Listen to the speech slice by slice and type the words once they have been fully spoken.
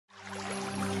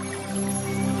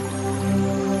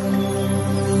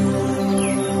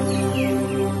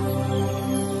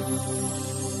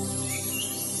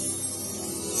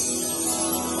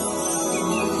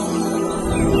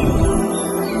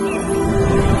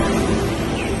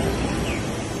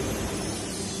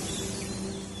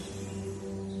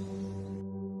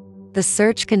The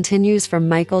search continues for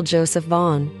Michael Joseph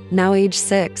Vaughan, now age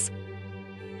 6.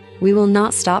 We will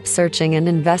not stop searching and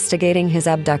investigating his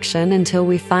abduction until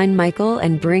we find Michael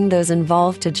and bring those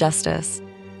involved to justice.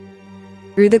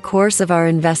 Through the course of our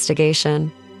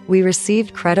investigation, we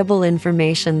received credible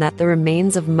information that the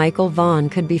remains of Michael Vaughan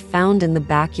could be found in the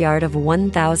backyard of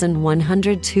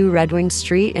 1102 Red Wing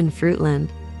Street in Fruitland.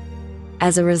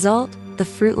 As a result, the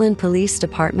Fruitland Police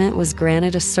Department was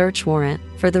granted a search warrant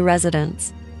for the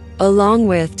residence, along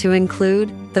with to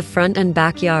include the front and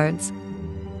backyards.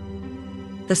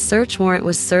 The search warrant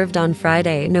was served on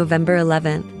Friday, November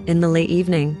 11th, in the late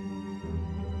evening.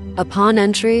 Upon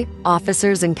entry,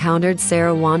 officers encountered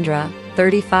Sarah Wandra,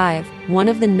 35, one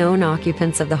of the known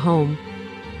occupants of the home.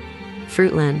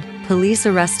 Fruitland Police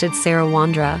arrested Sarah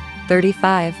Wandra,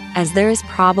 35, as there is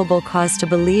probable cause to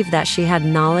believe that she had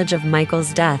knowledge of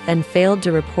Michael's death and failed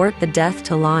to report the death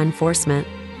to law enforcement.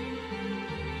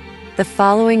 The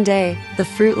following day, the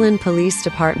Fruitland Police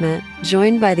Department,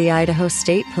 joined by the Idaho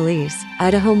State Police,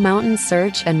 Idaho Mountain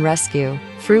Search and Rescue,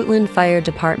 Fruitland Fire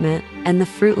Department, and the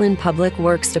Fruitland Public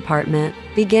Works Department,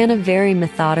 began a very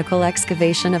methodical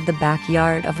excavation of the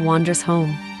backyard of Wandra's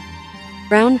home.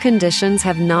 Ground conditions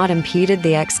have not impeded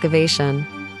the excavation.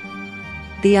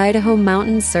 The Idaho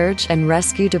Mountain Search and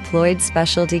Rescue deployed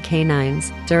specialty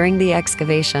canines during the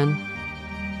excavation.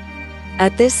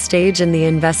 At this stage in the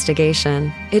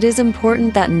investigation, it is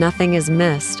important that nothing is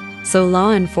missed, so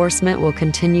law enforcement will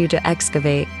continue to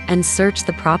excavate and search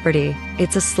the property.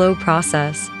 It's a slow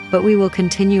process, but we will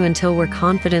continue until we're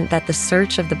confident that the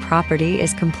search of the property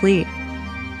is complete.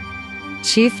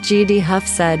 Chief G.D. Huff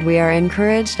said, "We are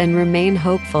encouraged and remain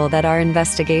hopeful that our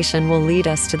investigation will lead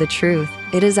us to the truth.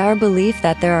 It is our belief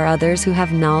that there are others who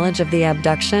have knowledge of the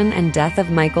abduction and death of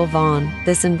Michael Vaughan.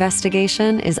 This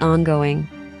investigation is ongoing."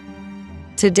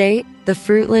 To date, the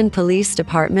Fruitland Police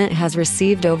Department has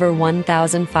received over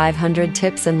 1,500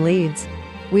 tips and leads.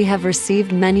 We have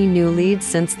received many new leads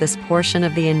since this portion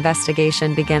of the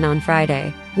investigation began on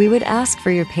Friday. We would ask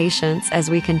for your patience as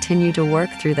we continue to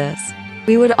work through this.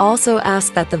 We would also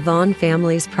ask that the Vaughan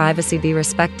family's privacy be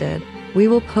respected. We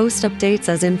will post updates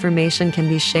as information can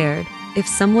be shared. If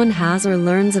someone has or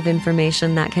learns of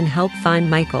information that can help find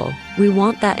Michael, we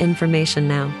want that information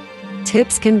now.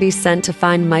 Tips can be sent to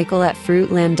find Michael at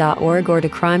fruitland.org or to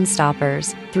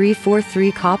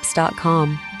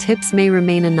crimestoppers343cops.com. Tips may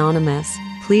remain anonymous.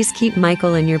 Please keep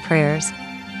Michael in your prayers.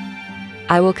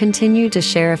 I will continue to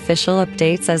share official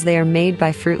updates as they are made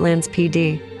by Fruitland's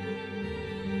PD.